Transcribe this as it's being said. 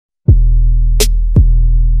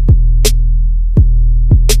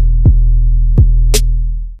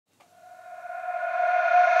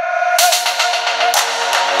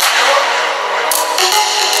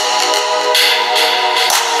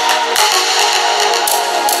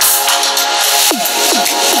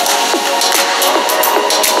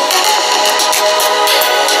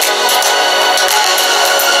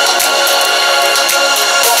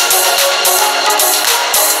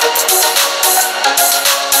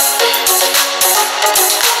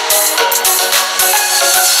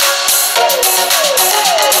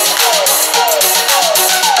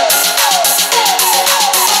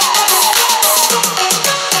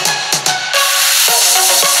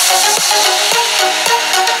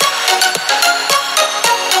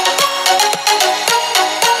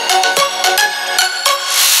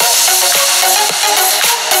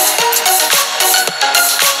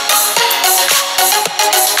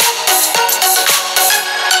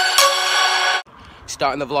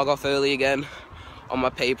starting the vlog off early again on my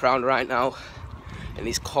paper round right now, and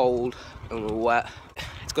it's cold and wet.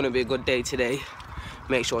 It's gonna be a good day today.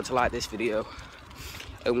 Make sure to like this video.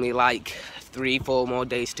 Only like 3-4 more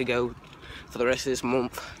days to go for the rest of this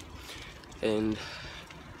month, and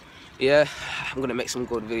yeah, I'm gonna make some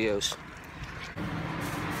good videos.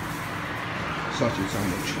 Sausage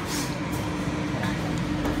sandwich.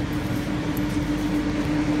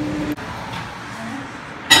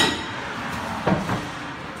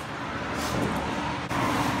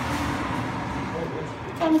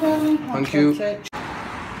 Thank you.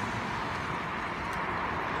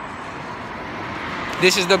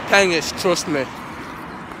 This is the pengest, trust me.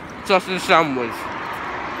 Sausage sandwich.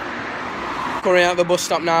 Currently at the bus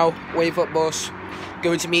stop now, waiting for the bus.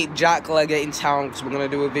 Going to meet Jack Leggett in town because we're going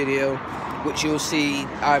to do a video, which you'll see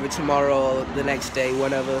either tomorrow or the next day,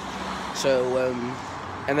 whenever. So,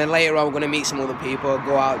 and then later on we're going to meet some other people,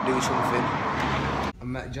 go out, do something. I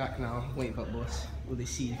met Jack now, waiting for the bus, with his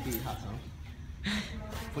seafood hat on.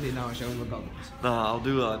 Put it now and show him the goggles. Nah, I'll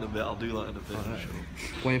do that in a bit, Right. Sure.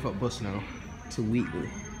 Waiting for the bus now, to Wheatley.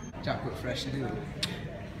 Jack looked fresh to do it.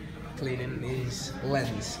 Cleaning his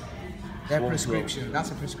lens. They're prescription,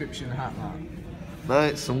 that's a prescription hat, man. No,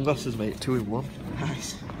 it's sunglasses, mate, 2 in 1.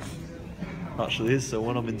 Nice. Actually is, so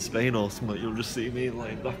when I'm in Spain or something, you'll just see me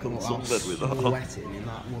laying back on the sunbed with that. Sweating in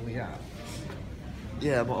that woolly hat.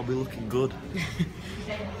 Yeah, but I'll be looking good.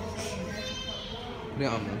 Put it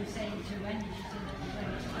on, man.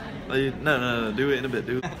 No, do it in a bit,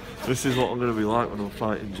 This is what I'm going to be like when I'm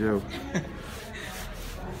fighting Joe.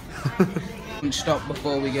 Stop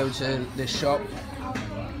before we go to this shop.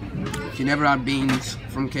 If you never had beans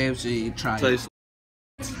from KFC, try it.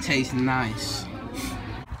 Tastes nice.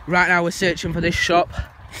 Right now we're searching for this shop,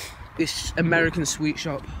 this American sweet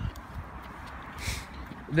shop.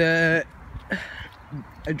 The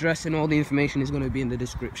address and all the information is going to be in the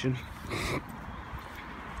description.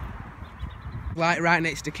 Like right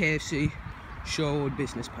next to KFC, Shorewood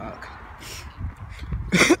Business Park.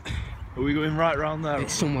 Are we going right round there?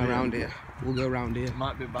 It's somewhere around here. We'll go around here.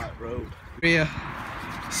 Might be back road. Here,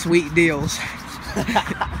 sweet deals.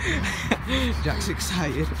 Jack's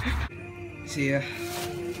excited. See ya.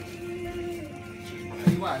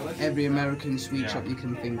 Every American sweet shop you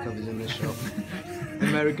can think of is in this shop.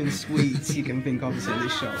 American sweets you can think of is in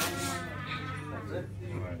this shop.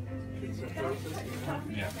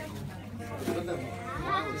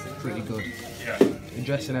 Pretty good.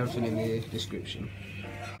 Address and everything in the description.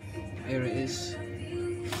 Here it is.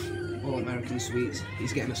 All American sweets.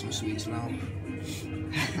 He's getting us some sweets now.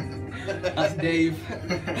 That's Dave.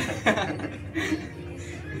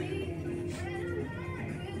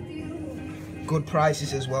 Good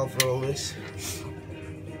prices as well for all this.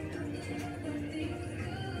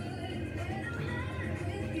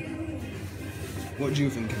 What do you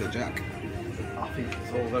think of it, Jack? I think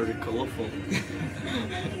it's all very colourful.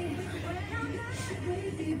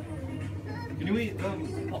 Can you eat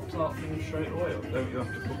Pop-Tart things straight away, or don't you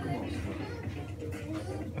have to cook them all?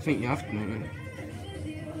 I think you have to, maybe.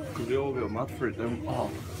 Because they all go mad for it, don't they? Oh.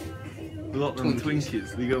 We got them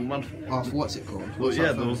Twinkies, they go mad for it. Oh, what's it called? Well,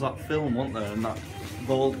 yeah, there was that film, wasn't there, and that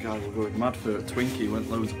bald guy was going mad for a Twinkie, went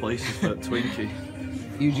loads of places for a Twinkie.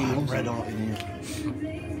 Eugene loves red art in here.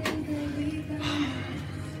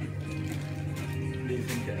 What do you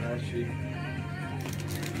think it actually?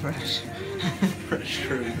 Fresh. Fresh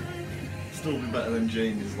true. Still be better than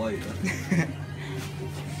Jamie's later.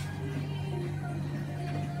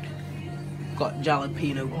 Got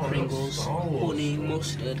jalapeno Pringles, honey,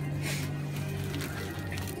 mustard.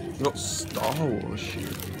 You got Star Wars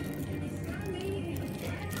shit.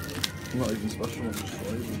 Not even special, just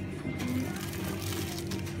flavour.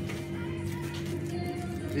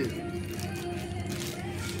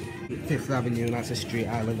 Fifth Avenue, and that's a street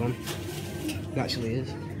I live on. It actually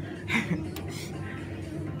is.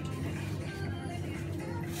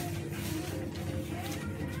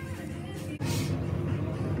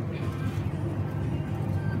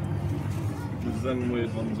 There's them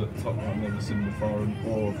weird ones at the top that I've never seen before, and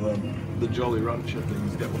all of the Jolly Rancher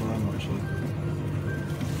things. Get one of them actually.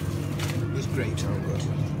 These grapes aren't good.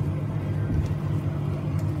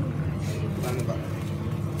 Down the back.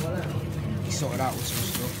 He sorted out with some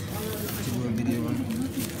stuff to do a video on.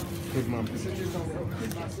 Good man.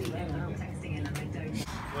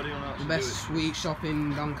 The best sweet shop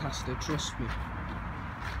in Doncaster, trust me.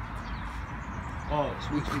 Oh,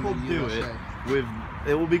 we could do it with.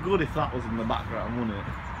 It would be good if that was in the background, wouldn't it?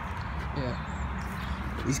 Yeah.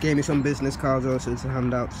 He's gave me some business cards also to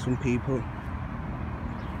hand out to some people.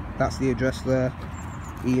 That's the address there.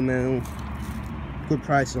 Email. Good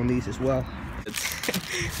price on these as well.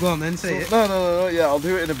 Go on then, say it. No, yeah, I'll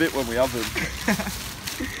do it in a bit when we have them.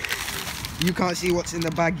 You can't see what's in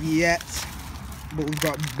the bag yet, but we've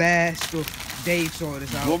got bare stuff. Dave sorted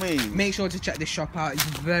us out. Gummies. Make sure to check this shop out, it's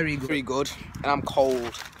very good. Very good, and I'm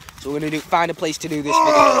cold. So we're gonna find a place to do this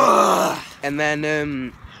video. And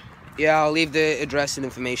then, yeah, I'll leave the address and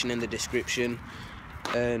information in the description.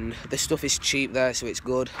 And the stuff is cheap there, so it's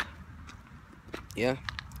good. Yeah.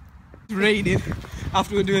 It's raining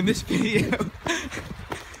after we're doing this video.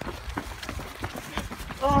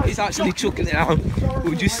 Oh, it's actually chucking it down.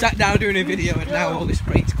 We just sat down doing a video and now all this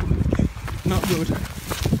rain's coming. Not good.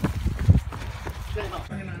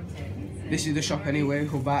 This is the shop anyway,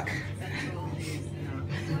 we're back.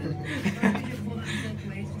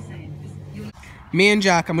 Me and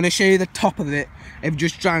Jack, I'm going to show you the top of it. Have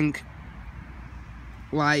just drank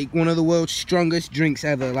like one of the world's strongest drinks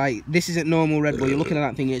ever. Like, this isn't normal Red Bull. You're looking at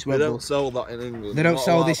that thing, it's Red Bull. They don't sell that in England. They don't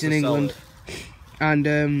sell this in England.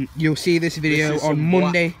 And you'll see this video on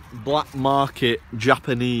Monday. Black market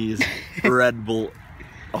Japanese Red Bull.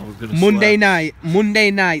 I was gonna Monday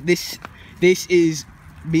night. This is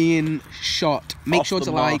being shot. Make sure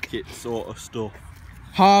to like sort of stuff.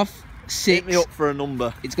 6:30. Hit me up for a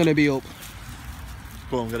number. It's gonna be up.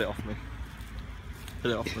 Go on, get it off me.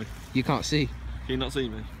 Get it off me. You can't see. Can you not see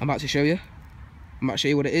me? I'm about to show you. I'm about to show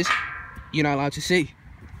you what it is. You're not allowed to see.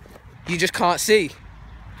 You just can't see.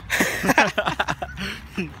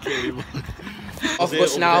 Off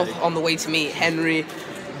bus now, on the way to meet Henry,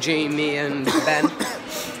 Jamie and Ben.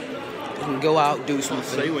 We can go out, do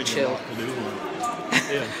something, chill.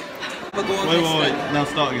 Yeah. Wait, now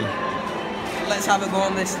start again. Let's have a go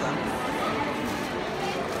on this then.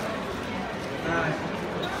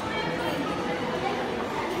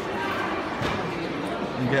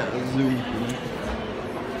 You get a zoom.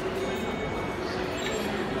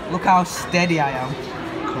 Look how steady I am.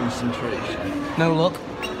 Concentration. No, look.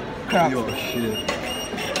 Crap. You're shit.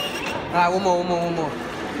 Alright, one more.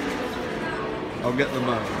 I'll get them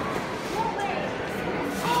out.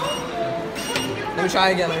 Let me try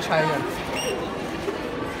again.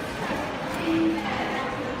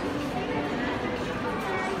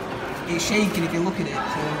 It's shaking if you look at it, so.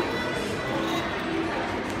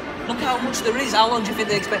 Look how much there is. How long do you think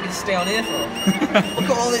they expect me to stay on here for? Look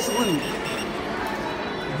at all this loot.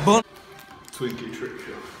 But Twinkie trick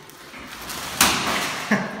shot.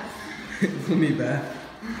 Funny bear.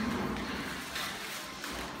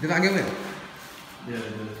 Did that go in? Yeah,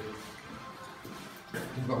 it did.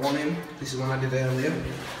 We've got one in. This is one I did earlier.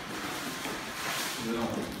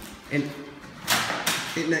 In.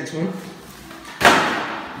 Hit next one.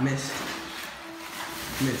 Missed.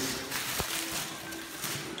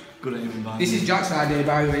 Good aim, man. This is Jack's idea,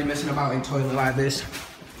 by the way, messing about in toilet like this.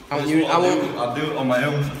 I do it on my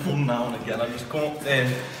own for fun now and again. I just come up there,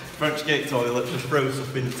 French gate toilet, just throw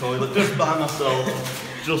stuff in the toilet, just by myself,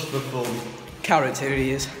 just for fun. Character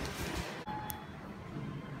he is.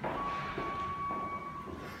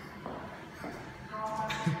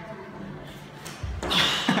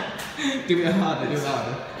 Do it harder.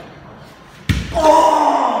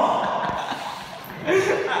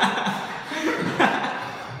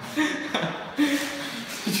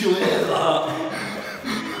 Did you hear that?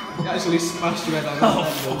 You actually smashed your head on Oh,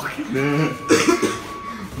 fucking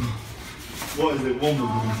What is it? One of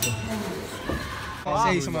them.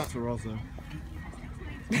 Say something.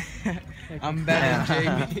 I'm Ben and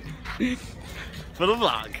Jamie. For the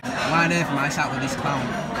vlog. Why on earth am I sat with this clown?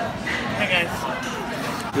 Hey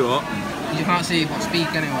guys. You what? You can't see, but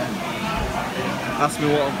speak anyway. Ask me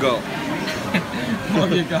what I've got. What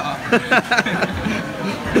have you got?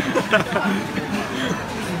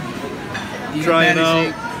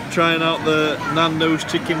 Trying out the Nando's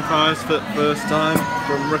chicken fries for the first time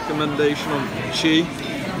from recommendation on Chi.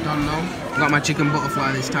 Don't know. Got my chicken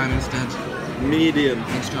butterfly this time instead. Medium.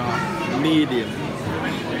 Extra. Medium.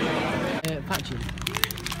 Patchy.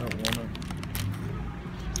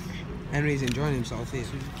 Henry's enjoying himself here.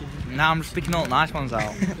 Nah, I'm just picking all the nice ones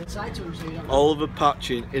out. Oliver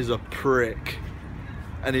Patchin is a prick.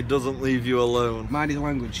 And he doesn't leave you alone. Mind his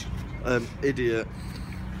language. Idiot.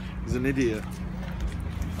 He's an idiot.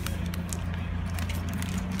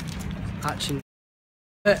 Patching.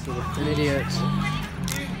 An idiot.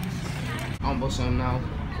 On bus home now.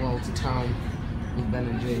 Well, to town with Ben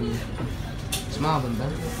and Jamie. Smile them,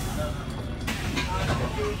 Ben.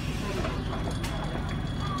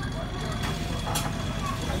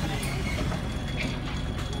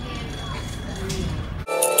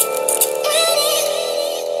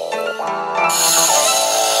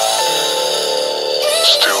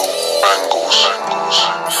 Still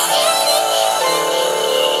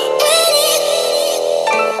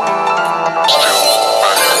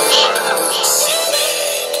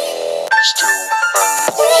still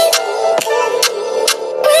bang.